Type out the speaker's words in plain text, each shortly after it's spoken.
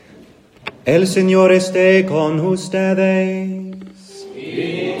El Señor esté con ustedes.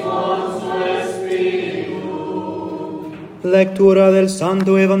 Y con su espíritu. Lectura del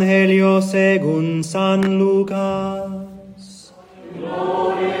Santo Evangelio según San Lucas.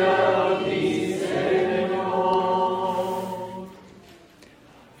 Gloria a ti, Señor.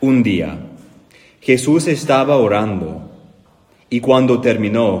 Un día, Jesús estaba orando, y cuando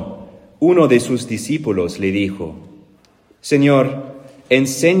terminó, uno de sus discípulos le dijo: Señor,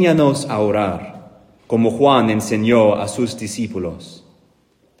 enséñanos a orar, como Juan enseñó a sus discípulos.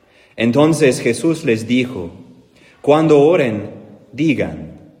 Entonces Jesús les dijo: Cuando oren,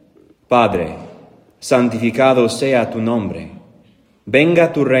 digan: Padre, santificado sea tu nombre,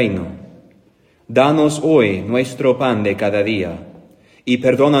 venga tu reino. Danos hoy nuestro pan de cada día, y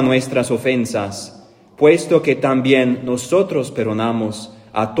perdona nuestras ofensas, puesto que también nosotros perdonamos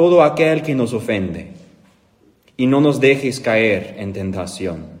a todo aquel que nos ofende. Y no nos dejes caer en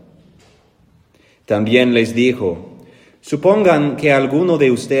tentación. También les dijo: Supongan que alguno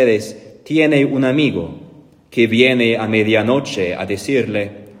de ustedes tiene un amigo que viene a medianoche a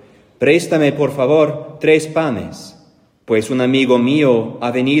decirle: Préstame por favor 3 panes, pues un amigo mío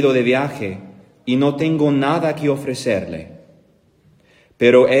ha venido de viaje y no tengo nada que ofrecerle.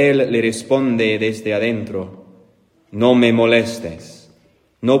 Pero él le responde desde adentro: No me molestes,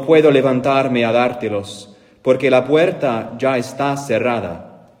 no puedo levantarme a dártelos, porque la puerta ya está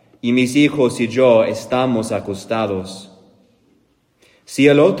cerrada, y mis hijos y yo estamos acostados. Si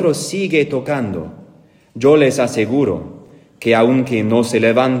el otro sigue tocando, yo les aseguro que aunque no se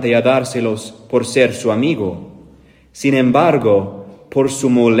levante a dárselos por ser su amigo, sin embargo, por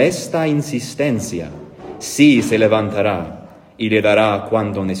su molesta insistencia, sí se levantará y le dará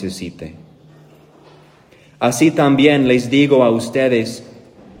cuando necesite. Así también les digo a ustedes: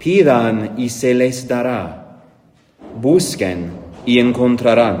 pidan y se les dará. Busquen y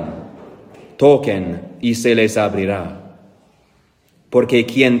encontrarán, toquen y se les abrirá. Porque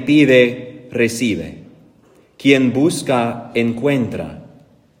quien pide, recibe, quien busca, encuentra,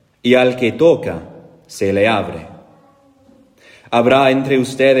 y al que toca, se le abre. ¿Habrá entre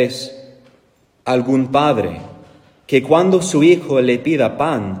ustedes algún padre que cuando su hijo le pida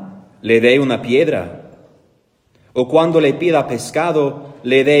pan, le dé una piedra? ¿O cuando le pida pescado,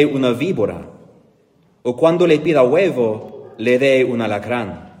 le dé una víbora? ¿O cuando le pida huevo, le dé un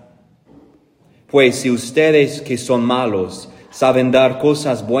alacrán? Pues si ustedes que son malos saben dar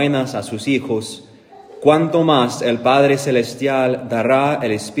cosas buenas a sus hijos, cuánto más el Padre Celestial dará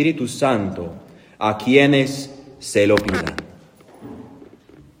el Espíritu Santo a quienes se lo pidan.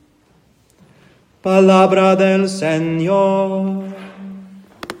 Palabra del Señor.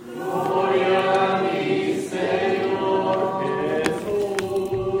 Gloria a ti, Señor Jesús.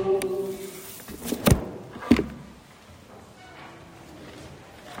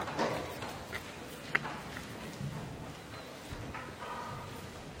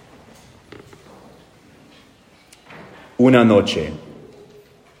 Una noche,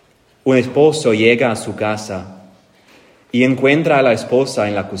 un esposo llega a su casa y encuentra a la esposa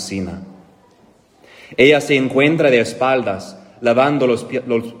en la cocina. Ella se encuentra de espaldas, lavando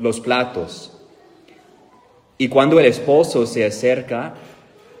los platos. Y cuando el esposo se acerca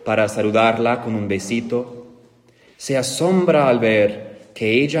para saludarla con un besito, se asombra al ver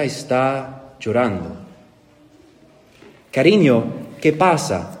que ella está llorando. Cariño, ¿qué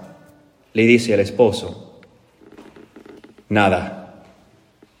pasa?, le dice el esposo. Nada,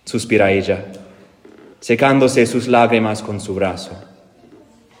 suspira ella, secándose sus lágrimas con su brazo.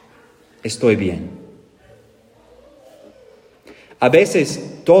 Estoy bien. A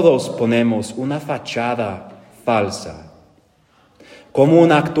veces todos ponemos una fachada falsa. Como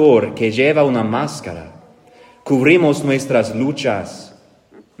un actor que lleva una máscara, cubrimos nuestras luchas,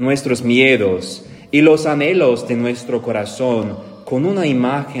 nuestros miedos y los anhelos de nuestro corazón con una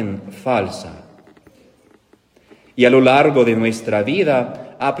imagen falsa. Y a lo largo de nuestra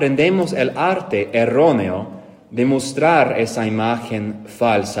vida aprendemos el arte erróneo de mostrar esa imagen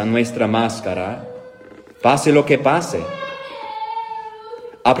falsa, nuestra máscara, pase lo que pase.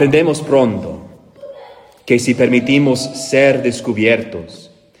 Aprendemos pronto que si permitimos ser descubiertos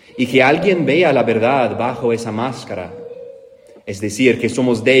y que alguien vea la verdad bajo esa máscara, es decir, que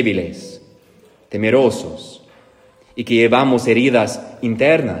somos débiles, temerosos y que llevamos heridas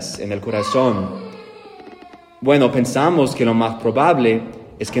internas en el corazón, bueno, pensamos que lo más probable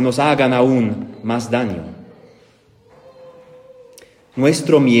es que nos hagan aún más daño.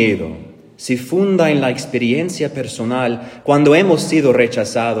 Nuestro miedo se funda en la experiencia personal cuando hemos sido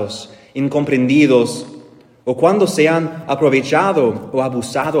rechazados, incomprendidos o cuando se han aprovechado o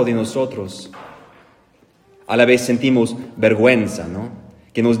abusado de nosotros. A la vez sentimos vergüenza, ¿no?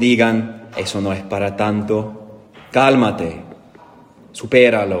 Que nos digan: eso no es para tanto, cálmate,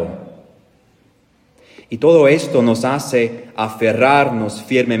 supéralo. Y todo esto nos hace aferrarnos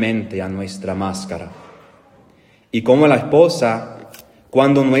firmemente a nuestra máscara. Y como la esposa,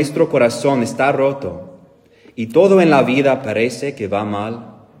 cuando nuestro corazón está roto y todo en la vida parece que va mal,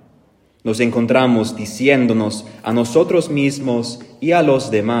 nos encontramos diciéndonos a nosotros mismos y a los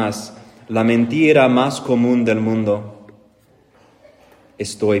demás la mentira más común del mundo: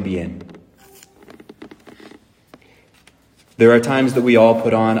 estoy bien. There are times that we all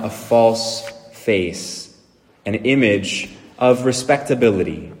put on a false face, an image of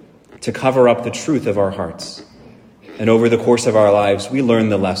respectability, to cover up the truth of our hearts. And over the course of our lives, we learn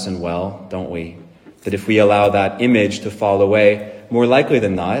the lesson well, don't we? That if we allow that image to fall away, more likely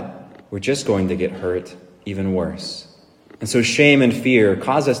than not, we're just going to get hurt even worse. And so shame and fear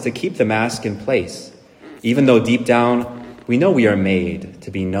cause us to keep the mask in place, even though deep down we know we are made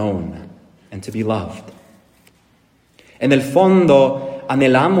to be known and to be loved. En el fondo,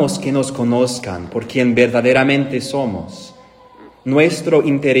 anhelamos que nos conozcan por quien verdaderamente somos. Nuestro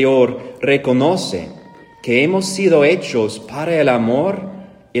interior reconoce que hemos sido hechos para el amor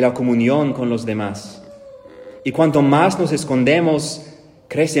y la comunión con los demás. Y cuanto más nos escondemos,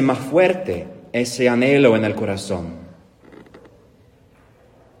 crece más fuerte ese anhelo en el corazón.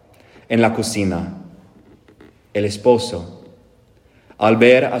 En la cocina, el esposo, al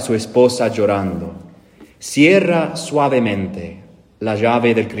ver a su esposa llorando, cierra suavemente la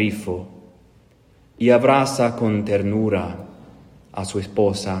llave del grifo y abraza con ternura a su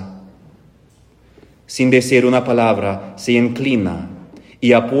esposa. Sin decir una palabra, se inclina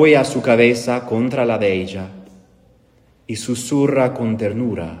y apoya su cabeza contra la de ella y susurra con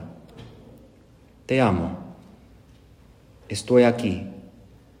ternura: te amo, estoy aquí.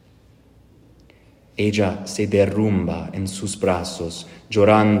 Ella se derrumba en sus brazos,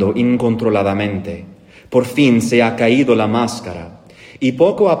 llorando incontroladamente. Por fin se ha caído la máscara y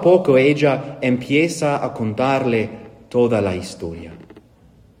poco a poco ella empieza a contarle toda la historia.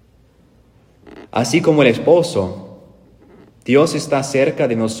 Así como el esposo, Dios está cerca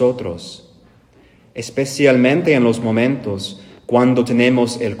de nosotros, especialmente en los momentos cuando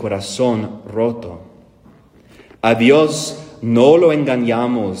tenemos el corazón roto. A Dios no lo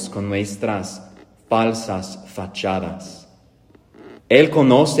engañamos con nuestras falsas fachadas. Él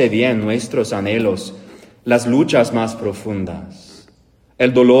conoce bien nuestros anhelos, las luchas más profundas,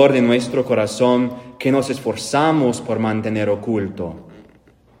 el dolor de nuestro corazón que nos esforzamos por mantener oculto.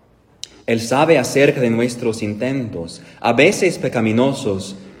 Él sabe acerca de nuestros intentos, a veces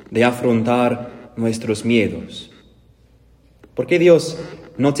pecaminosos, de afrontar nuestros miedos. Porque Dios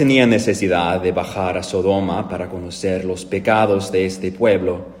no tenía necesidad de bajar a Sodoma para conocer los pecados de este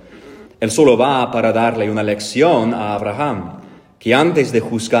pueblo. Él solo va para darle una lección a Abraham, que antes de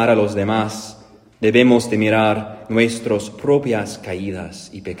juzgar a los demás, debemos de mirar nuestras propias caídas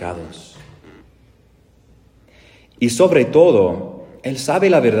y pecados. Y sobre todo, Él sabe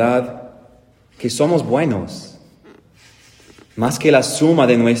la verdad que somos buenos. Más que la suma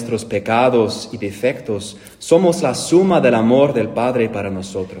de nuestros pecados y defectos, somos la suma del amor del Padre para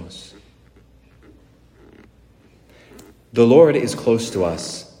nosotros. The Lord is close to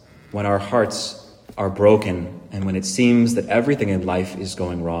us when our hearts are broken and when it seems that everything in life is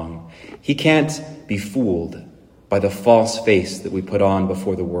going wrong. He can't be fooled by the false face that we put on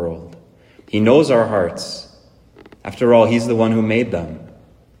before the world. He knows our hearts. After all, He's the one who made them.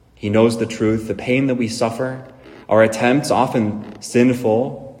 He knows the truth, the pain that we suffer, our attempts, often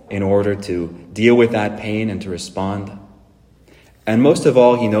sinful, in order to deal with that pain and to respond. And most of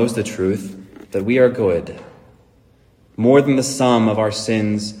all, He knows the truth that we are good. More than the sum of our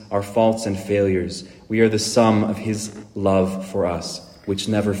sins, our faults and failures, we are the sum of His love for us, which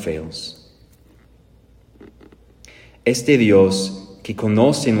never fails. Este Dios que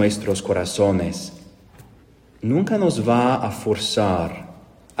conoce nuestros corazones nunca nos va a forzar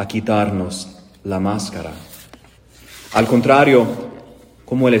a quitarnos la máscara. Al contrario,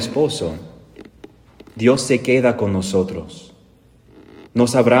 como el esposo, Dios se queda con nosotros,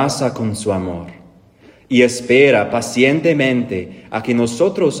 nos abraza con su amor y espera pacientemente a que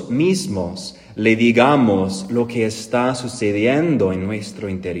nosotros mismos le digamos lo que está sucediendo en nuestro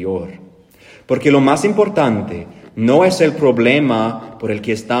interior. Porque lo más importante no es el problema por el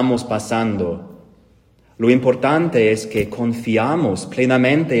que estamos pasando. Lo importante es que confiamos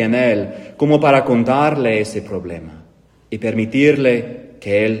plenamente en Él como para contarle ese problema y permitirle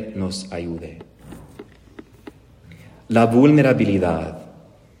que Él nos ayude. La vulnerabilidad,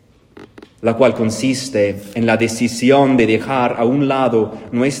 la cual consiste en la decisión de dejar a un lado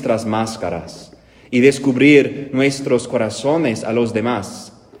nuestras máscaras y descubrir nuestros corazones a los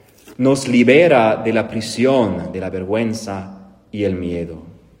demás, nos libera de la prisión, de la vergüenza y el miedo.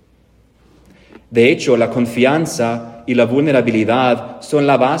 De hecho, la confianza y la vulnerabilidad son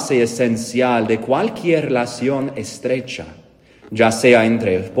la base esencial de cualquier relación estrecha, ya sea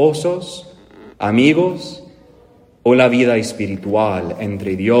entre esposos, amigos o la vida espiritual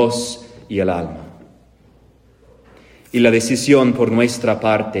entre Dios y el alma. Y la decisión por nuestra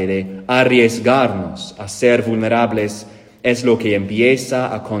parte de arriesgarnos a ser vulnerables es lo que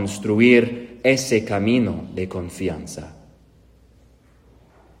empieza a construir ese camino de confianza.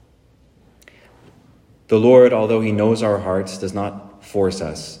 The Lord, although He knows our hearts, does not force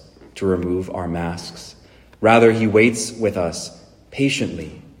us to remove our masks. Rather, He waits with us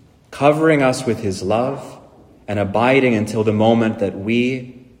patiently, covering us with His love and abiding until the moment that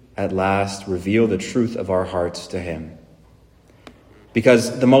we, at last, reveal the truth of our hearts to Him.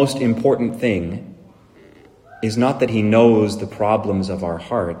 Because the most important thing is not that He knows the problems of our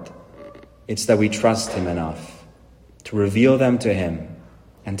heart, it's that we trust Him enough to reveal them to Him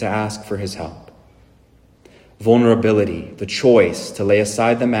and to ask for His help. Vulnerability, the choice to lay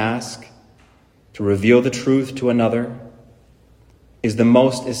aside the mask, to reveal the truth to another, is the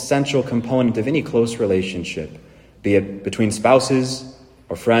most essential component of any close relationship, be it between spouses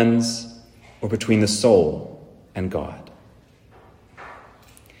or friends or between the soul and God.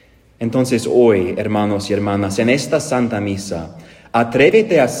 Entonces hoy, hermanos y hermanas, en esta Santa Misa,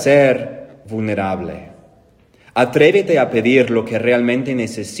 atrévete a ser vulnerable. Atrévete a pedir lo que realmente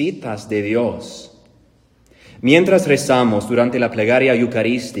necesitas de Dios. Mientras rezamos durante la plegaria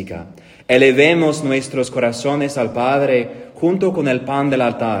eucarística, elevemos nuestros corazones al Padre junto con el pan del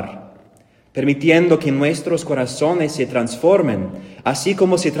altar, permitiendo que nuestros corazones se transformen, así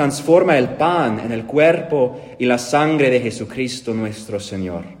como se transforma el pan en el cuerpo y la sangre de Jesucristo nuestro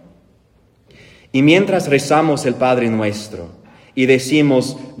Señor. Y mientras rezamos el Padre Nuestro y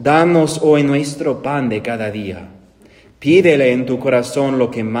decimos, danos hoy nuestro pan de cada día, pídele en tu corazón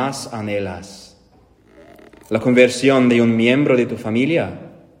lo que más anhelas. La conversión de un miembro de tu familia,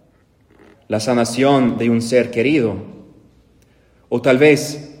 la sanación de un ser querido, o tal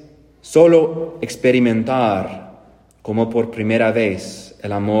vez solo experimentar como por primera vez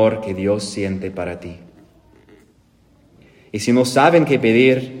el amor que Dios siente para ti. Y si no saben qué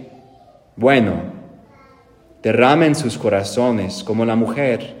pedir, bueno, derramen sus corazones como la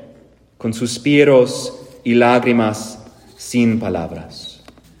mujer, con suspiros y lágrimas sin palabras.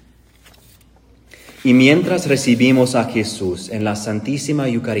 Y mientras recibimos a Jesús en la Santísima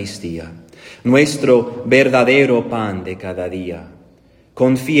Eucaristía, nuestro verdadero pan de cada día,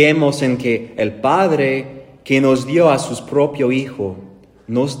 confiemos en que el Padre que nos dio a su propio Hijo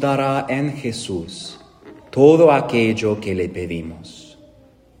nos dará en Jesús todo aquello que le pedimos.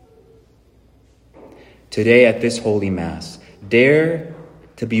 Today at this Holy Mass, dare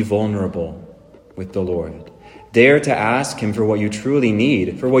to be vulnerable with the Lord. Dare to ask Him for what you truly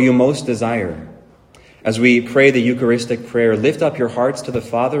need, for what you most desire. As we pray the Eucharistic prayer, lift up your hearts to the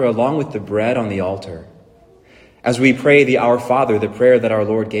Father along with the bread on the altar. As we pray the Our Father, the prayer that our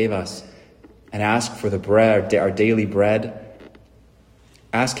Lord gave us, and ask for the bread, our daily bread,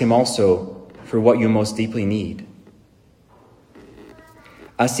 ask Him also for what you most deeply need.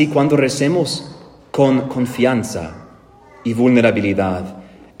 Así, cuando recemos con confianza y vulnerabilidad,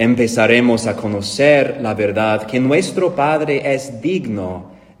 empezaremos a conocer la verdad que nuestro Padre es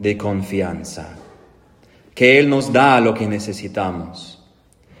digno de confianza, que Él nos da lo que necesitamos,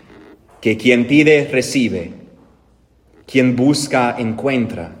 que quien pide recibe, quien busca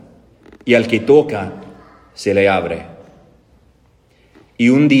encuentra, y al que toca se le abre. Y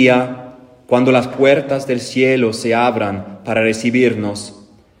un día, cuando las puertas del cielo se abran para recibirnos,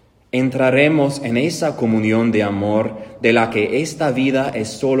 entraremos en esa comunión de amor de la que esta vida es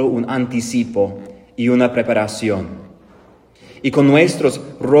solo un anticipo y una preparación. Y con nuestros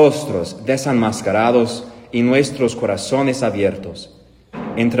rostros desenmascarados y nuestros corazones abiertos,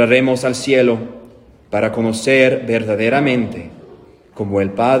 entraremos al cielo para conocer verdaderamente como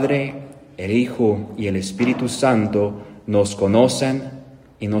el Padre, el Hijo y el Espíritu Santo nos conocen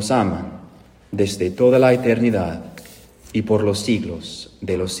y nos aman desde toda la eternidad y por los siglos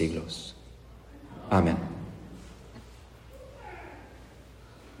de los siglos. Amén.